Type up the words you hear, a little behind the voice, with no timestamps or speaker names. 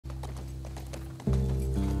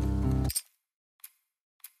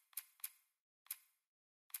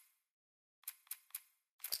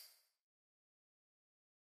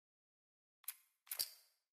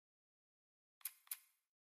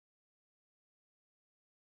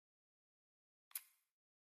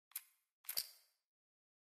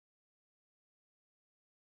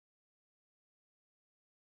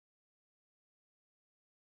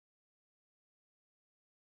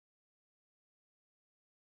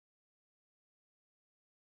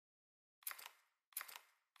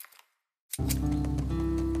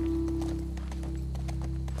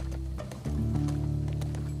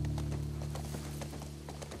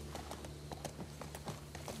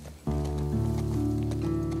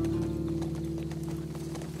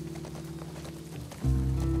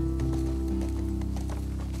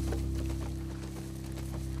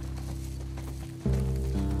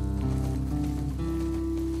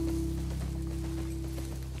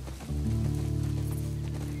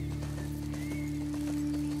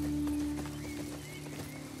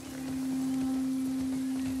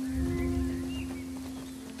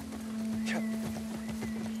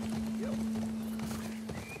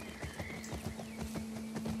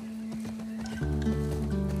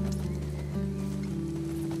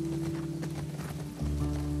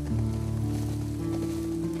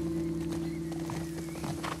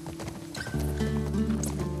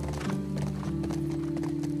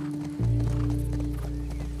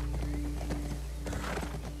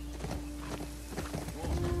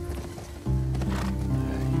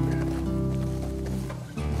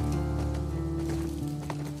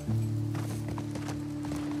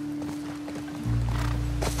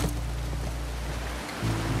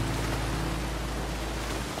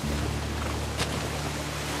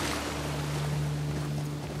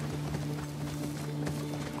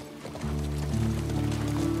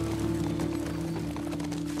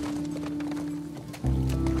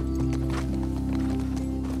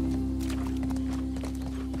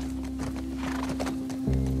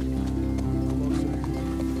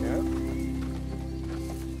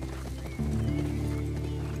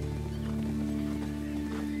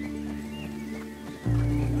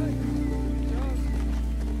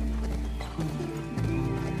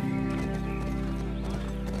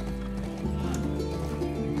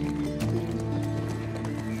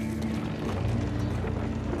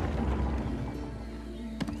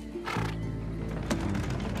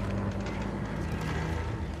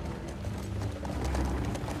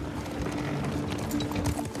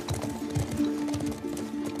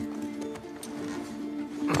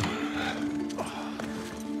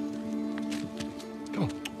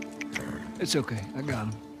It's okay. I got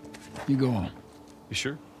him. You go on. You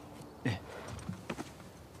sure? Yeah.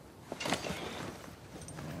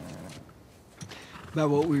 About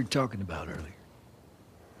what we were talking about earlier.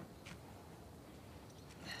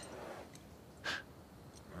 I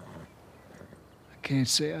can't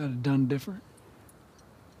say I'd have done different.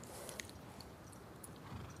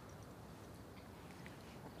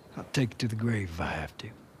 I'll take it to the grave if I have to.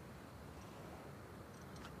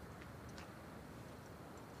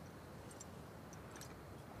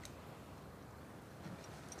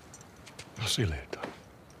 I'll see you later, Tom.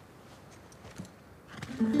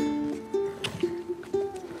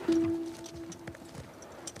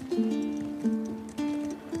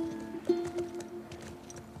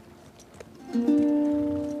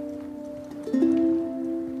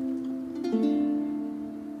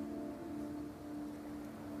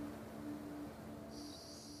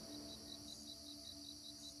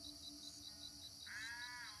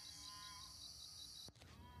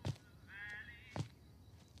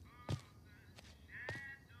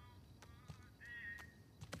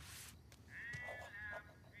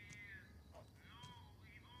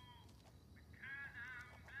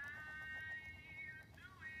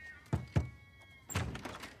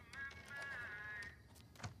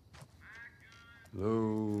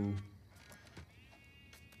 Hello?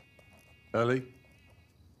 Ellie?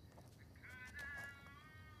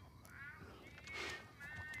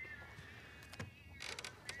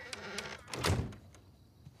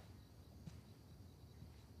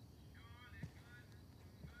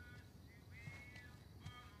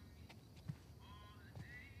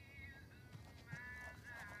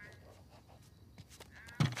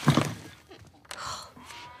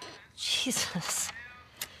 Jesus.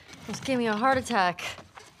 Almost gave me a heart attack.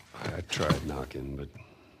 I tried knocking, but...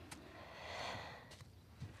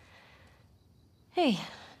 Hey.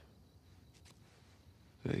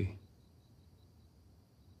 Hey.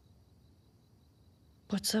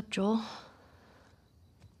 What's up, Joel?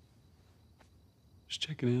 Just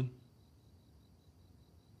checking in.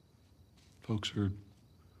 Folks are,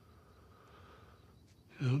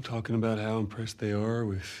 talking about how impressed they are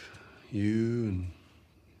with you and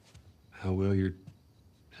how well you're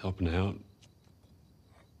helping out.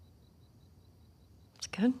 It's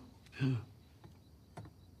good. Yeah.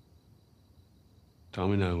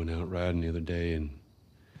 Tommy and I went out riding the other day, and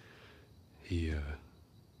he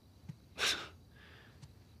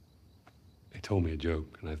told me a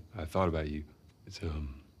joke, and I thought about you. It's, oh,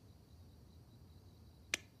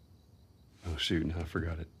 shoot, now I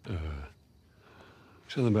forgot it.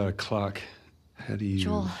 Something about a clock. How do you...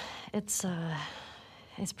 Joel, It's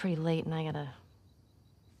pretty late and I gotta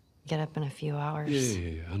get up in a few hours.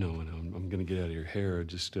 Yeah. I know. I'm gonna get out of your hair.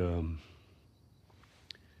 Just, I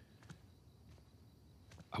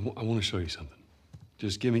want to show you something.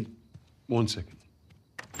 Just give me 1 second.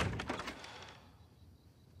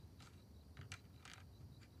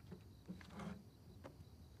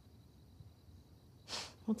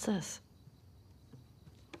 What's this?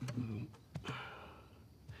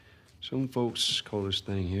 Some folks call this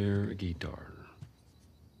thing here a guitar.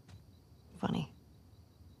 Funny.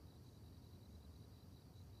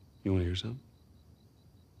 You want to hear something?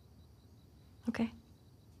 Okay.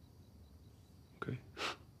 Okay.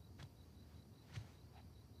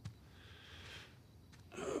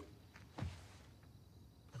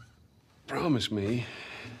 Promise me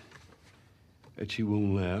that you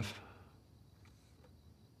won't laugh.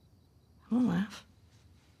 I won't laugh.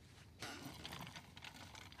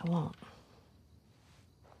 I won't.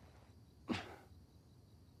 I'm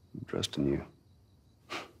trusting you.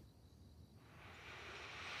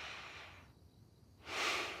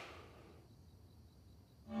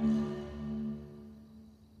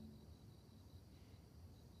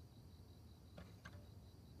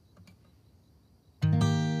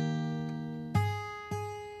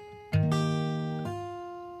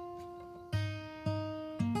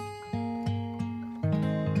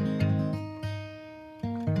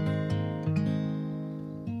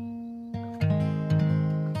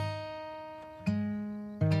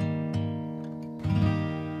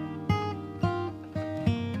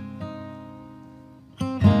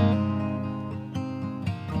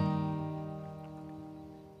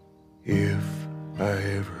 If I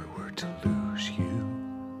ever were to lose you,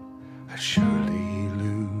 I'd surely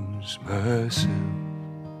lose myself.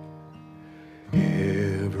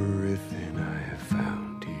 Everything I have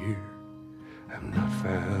found here, I'm not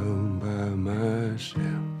found by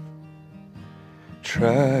myself.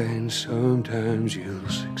 Try and sometimes you'll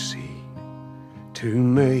succeed to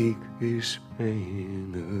make this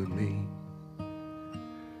man of me.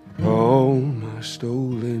 All my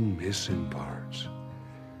stolen missing parts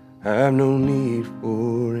I've no need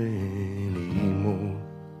for any more,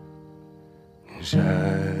 'cause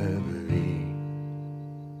I believe,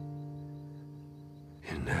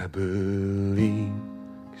 and I believe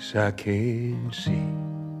 'cause I can see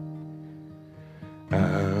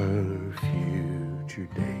our future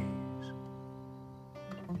days,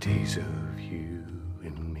 days of you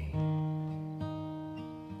and me.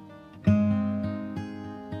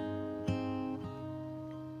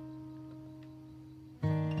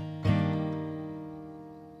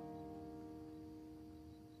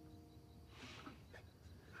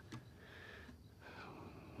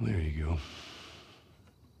 There you go.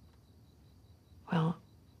 Well,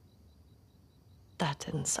 that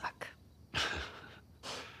didn't suck.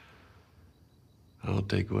 I'll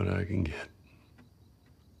take what I can get.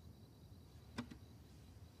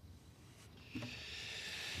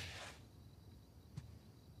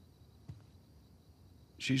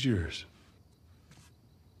 She's yours.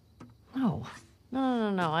 No.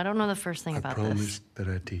 No. I don't know the first thing about I this. promised that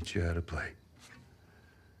I'd teach you how to play.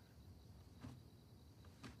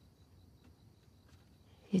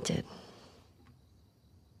 You did.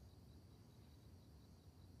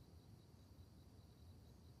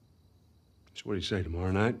 So what do you say,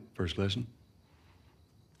 tomorrow night, first lesson?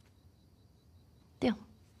 Deal.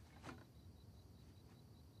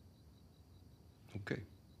 Okay.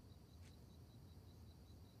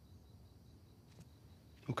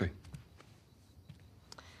 Okay.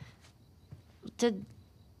 Do you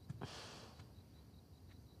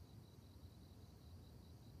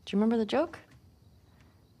remember the joke?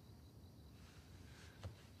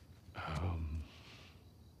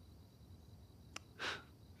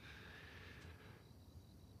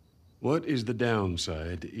 What is the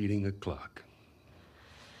downside to eating a clock?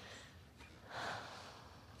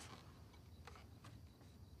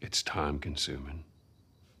 It's time consuming.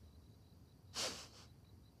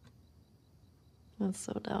 That's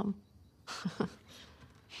so dumb.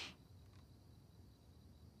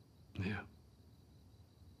 Yeah.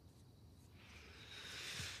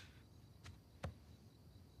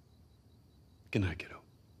 Good night, kiddo.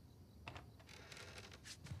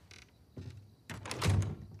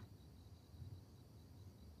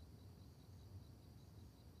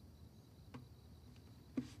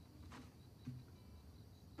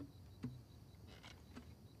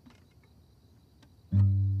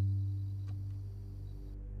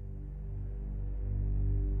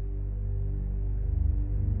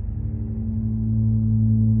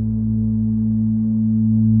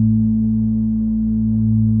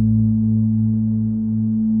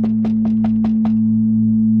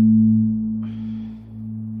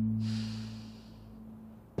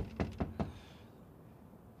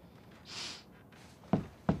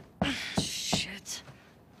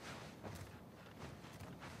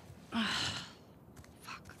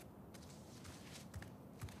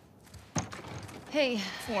 Hey,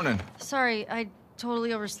 Morning. sorry, I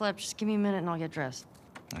totally overslept. Just give me a minute and I'll get dressed.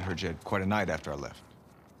 I heard you had quite a night after I left.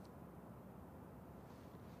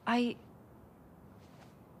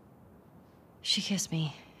 She kissed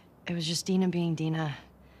me. It was just Dina being Dina.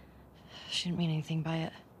 She didn't mean anything by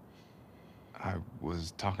it. I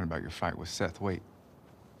was talking about your fight with Seth. Wait,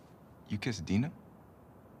 you kissed Dina?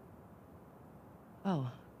 Oh.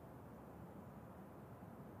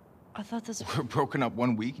 I thought this... We're broken up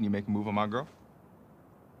 1 week and you make a move on my girl?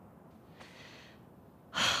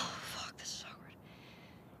 Oh, fuck, this is awkward.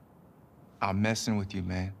 I'm messing with you,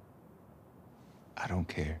 man. I don't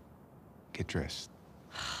care. Get dressed.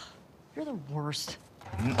 You're the worst.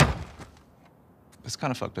 It's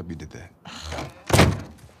kind of fucked up you did that.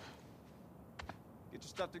 Get your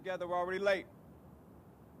stuff together, we're already late.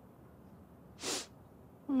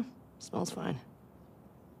 Smells fine.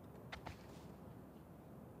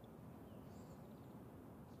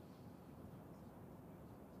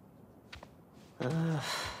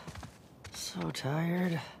 So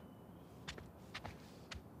tired.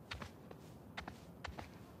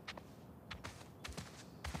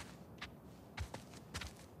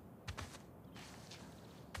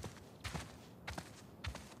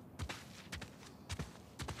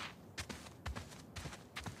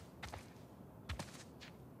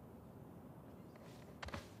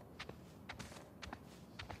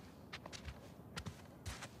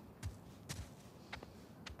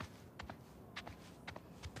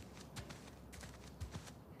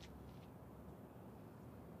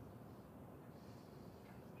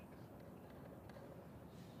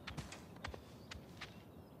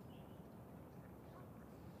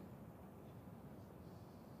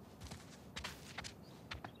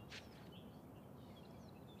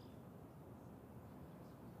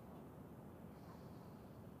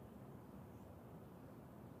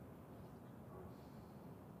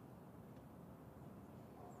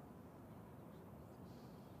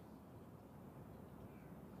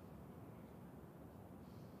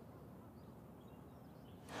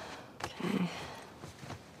 Okay.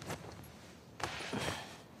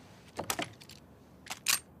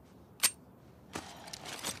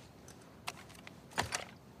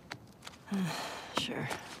 Sure.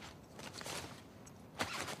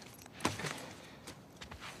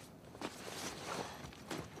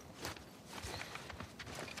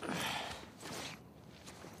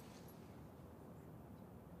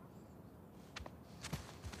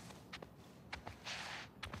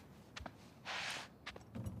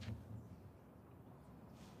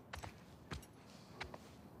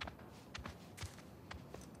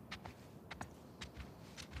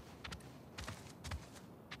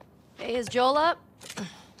 Hey, is Joel up? We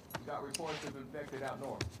got reports of infected out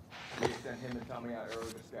north. We sent him and Tommy out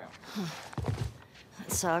early to scout.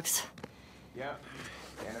 That sucks. Yeah,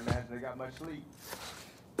 can't imagine they got much sleep.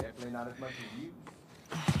 Definitely not as much as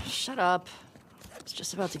you. Shut up. I was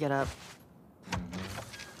just about to get up.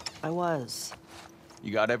 I was.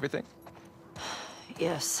 You got everything?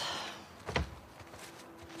 Yes.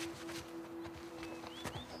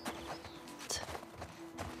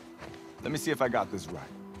 Let me see if I got this right.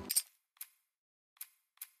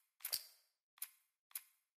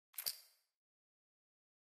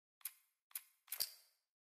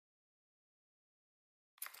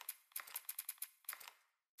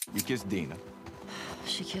 You kissed Dina,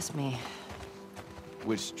 She kissed me.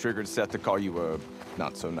 which triggered Seth to call you a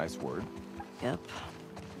not-so-nice word. Yep.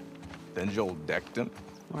 Then Joel decked him,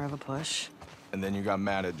 More of a push. and then you got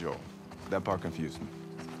mad at Joel. That part confused me.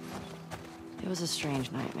 It was a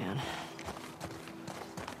strange night, man.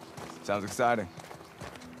 Sounds exciting.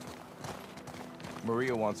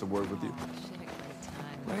 Maria wants a word with you.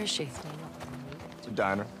 Where is she? It's a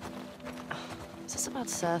diner. Is this about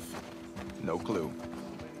Seth? No clue.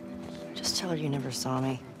 Just tell her you never saw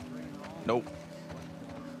me. Nope.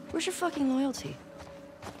 Where's your fucking loyalty?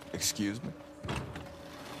 Excuse me?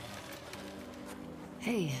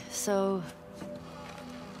 Hey, so...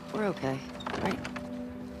 we're okay, right?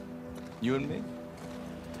 You and me?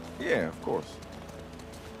 Yeah, of course.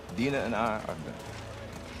 Dina and I are done.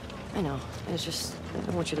 I know. It's just... I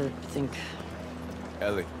don't want you to think...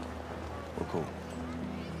 Ellie, we're cool.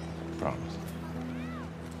 Promise.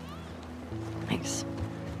 Thanks.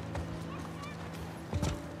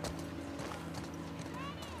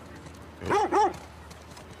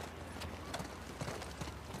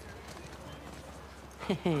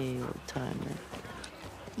 Hey, old timer.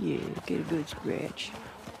 Yeah, get a good scratch.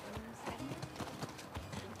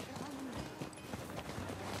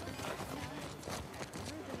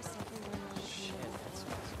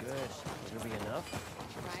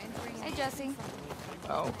 Hey, Jesse.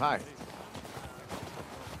 Oh, hi.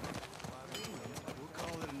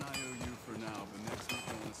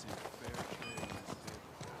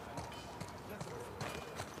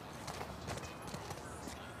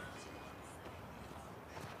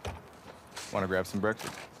 Want to grab some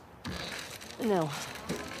breakfast? No.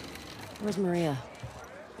 Where's Maria?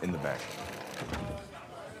 In the back.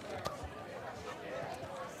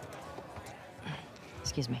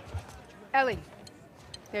 Excuse me. Ellie,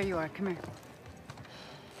 there you are. Come here.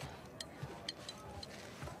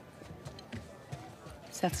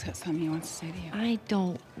 Seth's got something he wants to say to you. I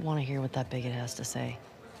don't want to hear what that bigot has to say.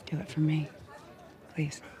 Do it for me,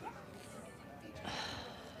 please.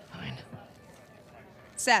 Fine.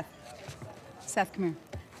 Seth. Seth, come here.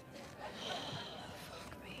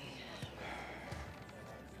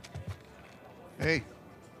 Hey.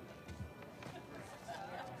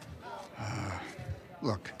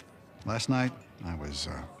 Look, last night I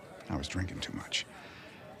was drinking too much.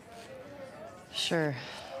 Sure.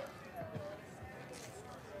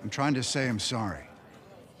 I'm trying to say I'm sorry.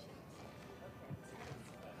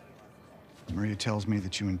 Maria tells me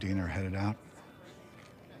that you and Dina are headed out.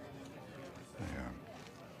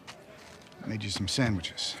 I made you some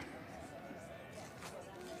sandwiches.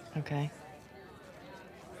 Okay.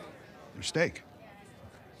 They're steak.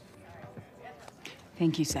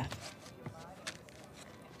 Thank you, Seth.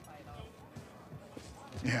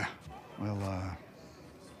 Yeah. Well,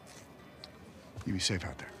 you be safe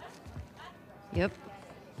out there. Yep.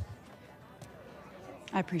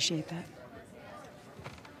 I appreciate that.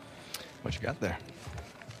 What you got there?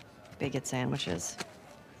 Bigot sandwiches.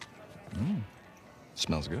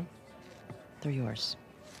 Smells good. They're yours.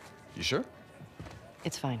 You sure?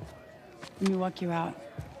 It's fine. Let me walk you out.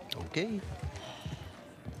 Okay.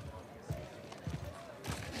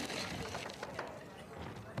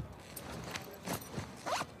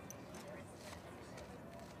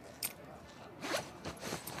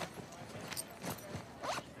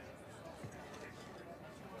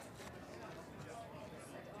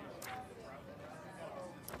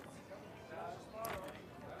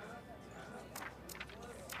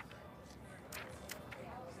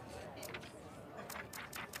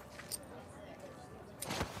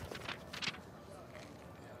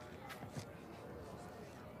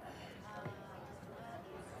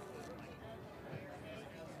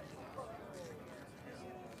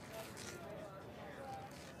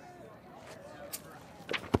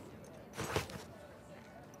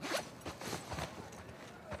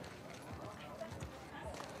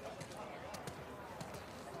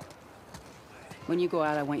 When you go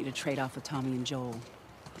out, I want you to trade off with Tommy and Joel.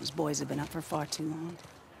 Those boys have been up for far too long.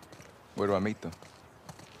 Where do I meet them?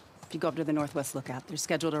 If you go up to the Northwest Lookout, they're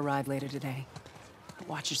scheduled to arrive later today. But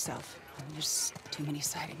watch yourself. There's too many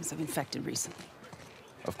sightings of infected recently.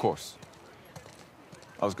 Of course.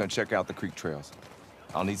 I was gonna check out the creek trails.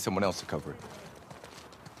 I'll need someone else to cover it.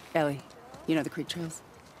 Ellie, you know the creek trails?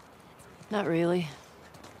 Not really.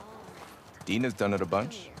 Dina's done it a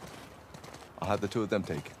bunch. I'll have the two of them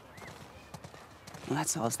take it. Well, that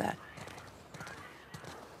solves that.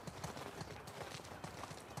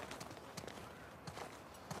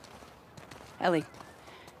 Ellie,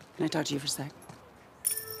 can I talk to you for a sec?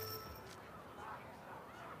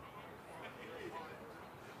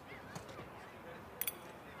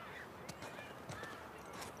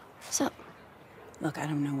 What's up? Look, I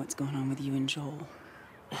don't know what's going on with you and Joel.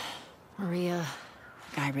 Maria,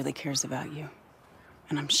 Guy really cares about you.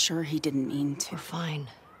 And I'm sure he didn't mean to. we're fine.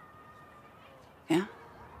 Yeah?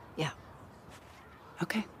 Yeah.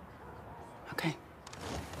 Okay. Okay.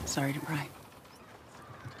 Sorry to pry.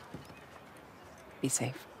 Be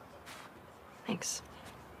safe. Thanks.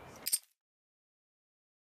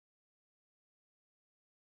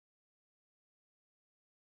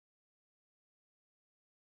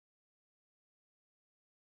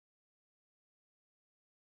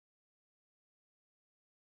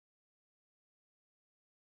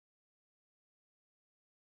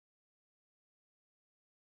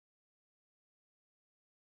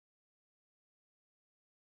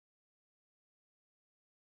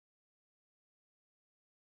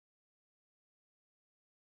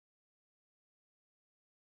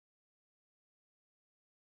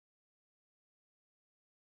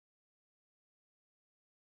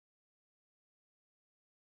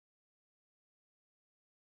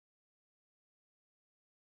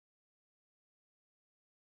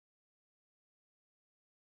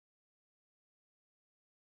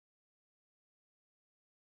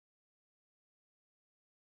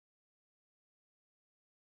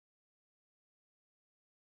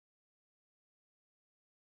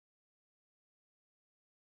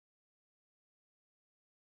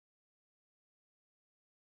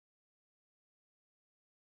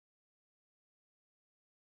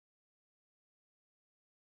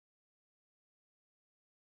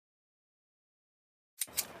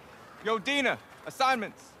 Yo, Dina,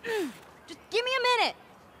 assignments. Just give me a minute.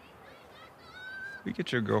 Could we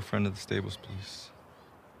get your girlfriend to the stables, please?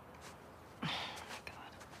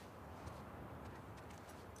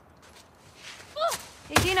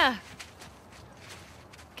 Hey, Dina.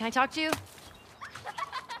 Can I talk to you?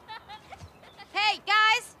 Hey,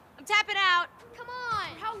 guys! I'm tapping out. Come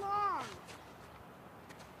on. How long?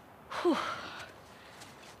 Whew.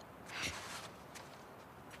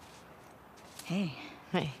 Hey.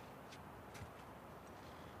 Hey.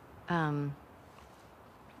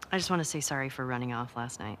 I just want to say sorry for running off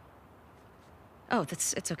last night. Oh,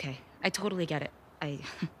 it's okay. I totally get it. I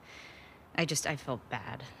felt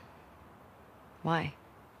bad. Why?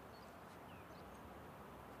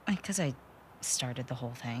 Because I started the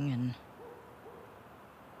whole thing, and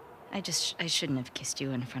I shouldn't have kissed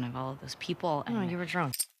you in front of all of those people. And No, you were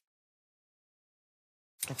drunk.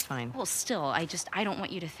 That's fine. Well, still, I don't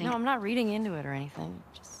want you to think. No, I'm not reading into it or anything.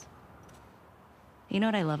 Just... You know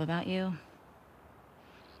what I love about you?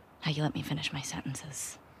 How you let me finish my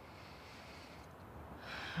sentences.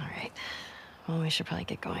 All right. Well, we should probably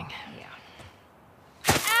get going. Yeah.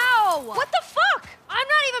 Ow! What the fuck? I'm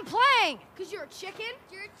not even playing! Cause you're a chicken?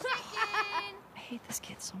 You're a chicken! I hate this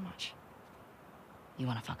kid so much. You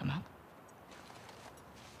want to fuck him up?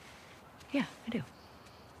 Yeah, I do.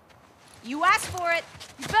 You asked for it!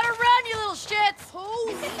 You better run, you little shits!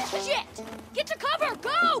 Holy shit! Get to cover!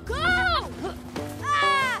 Go! Go!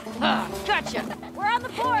 Gotcha! We're on the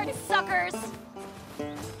board, suckers!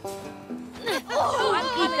 Oh, I'm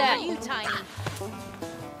coming for you, Tiny.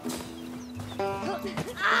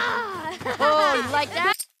 Oh, you like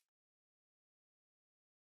that?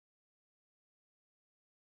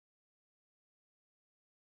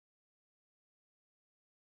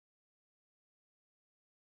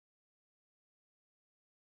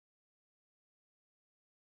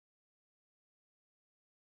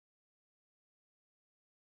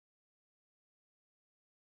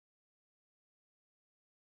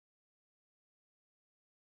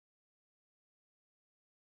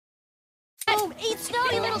 Oh, eat snow,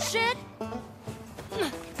 you little shit!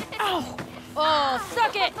 Ow! Oh,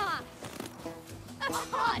 suck it!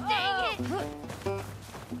 Oh, dang it!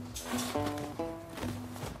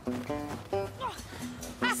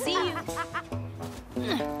 See you.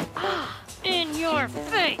 In your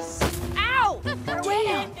face! Ow!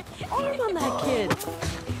 Damn! Arm on that kid!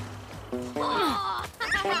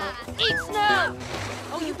 Eat snow!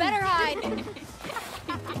 Oh, you better hide.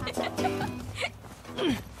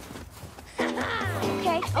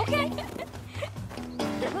 Okay.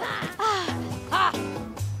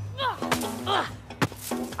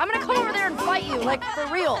 I'm gonna come over there and fight you, like, for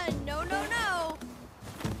real. No.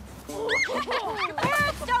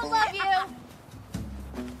 Parents don't love you!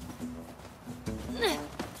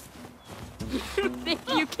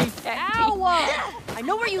 You can catch me. Ow! I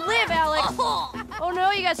know where you live, Alex. Oh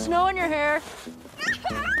no, you got snow in your hair.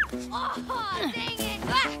 Oh, dang it!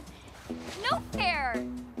 No fair!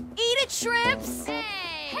 Eat it, shrimps!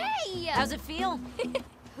 Hey! How's it feel?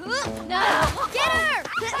 No! Get her!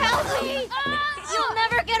 Help me! You'll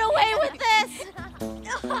never get away with this!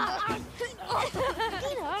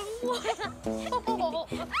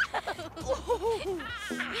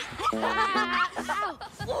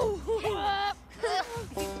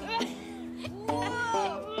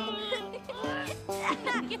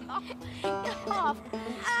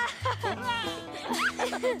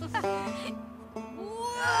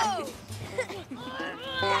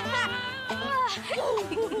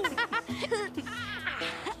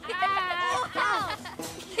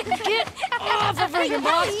 Get off of her, you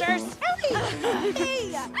monsters!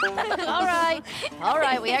 All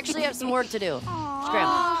right, we actually have some work to do.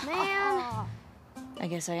 Scram. Man. I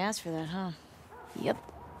guess I asked for that, huh? Yep.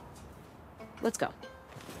 Let's go.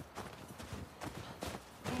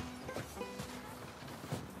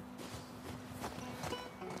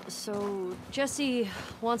 So, Jesse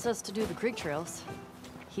wants us to do the creek trails.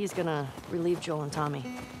 He's gonna relieve Joel and Tommy.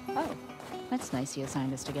 Oh, that's nice he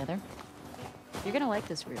assigned us together. You're gonna like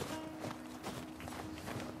this route.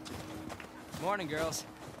 Morning, girls.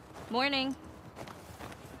 Morning.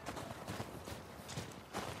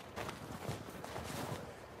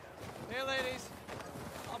 Hey, ladies.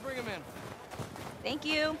 I'll bring them in. Thank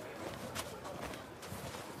you.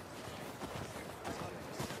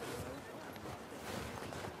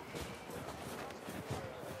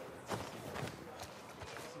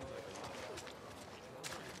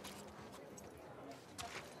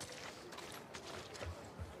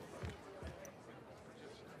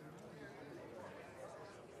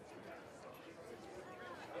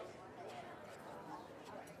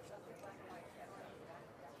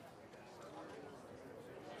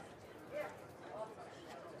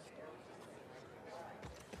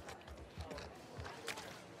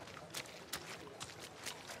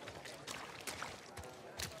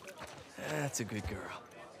 That's a good girl.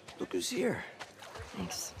 Look who's here.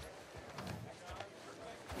 Thanks.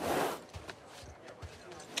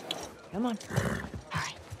 Come on. All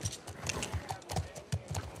right.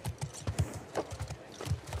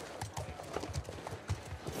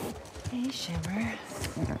 Hey, Shimmer.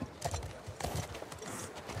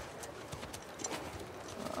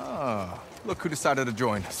 Ah, look who decided to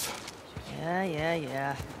join us.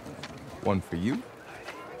 Yeah. One for you.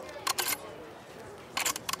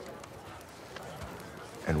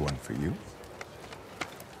 And one for you.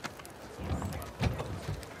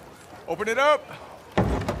 Open it up.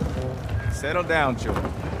 Settle down, children.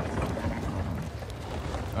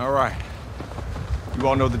 All right. You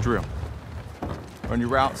all know the drill. Run your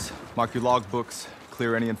routes, mark your logbooks,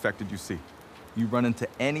 clear any infected you see. You run into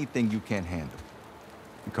anything you can't handle,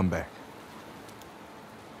 you come back.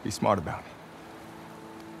 Be smart about it.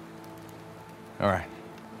 All right.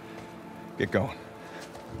 Get going.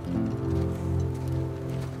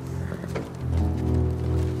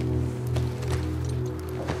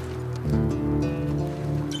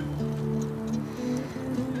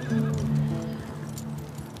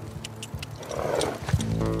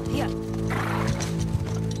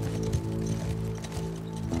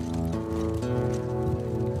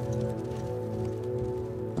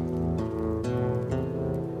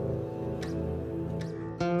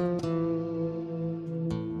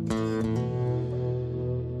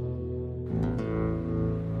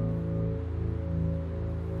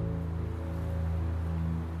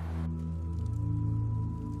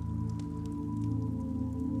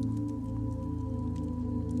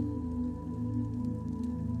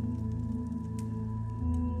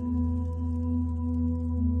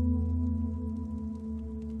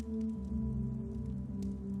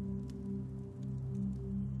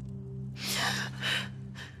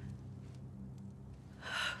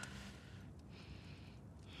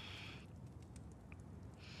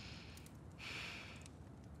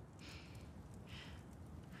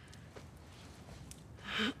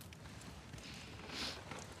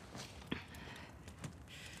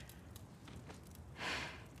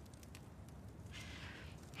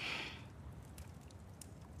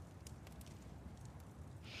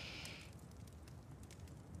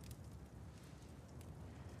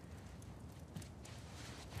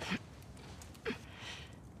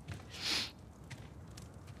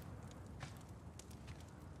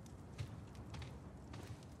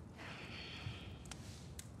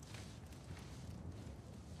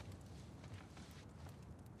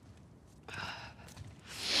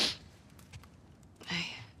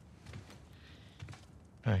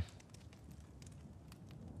 Hey.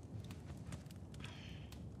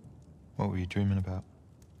 What were you dreaming about?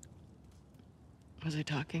 Was I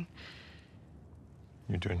talking?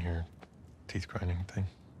 You're doing your teeth grinding thing.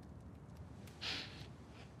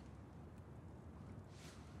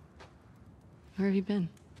 Where have you been?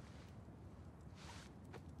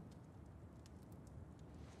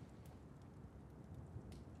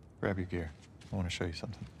 Grab your gear. I want to show you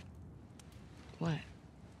something. What?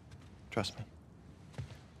 Trust me.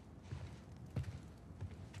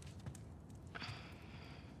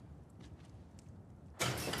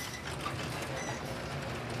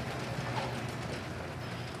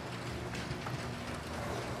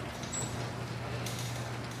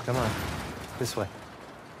 Come on. This way.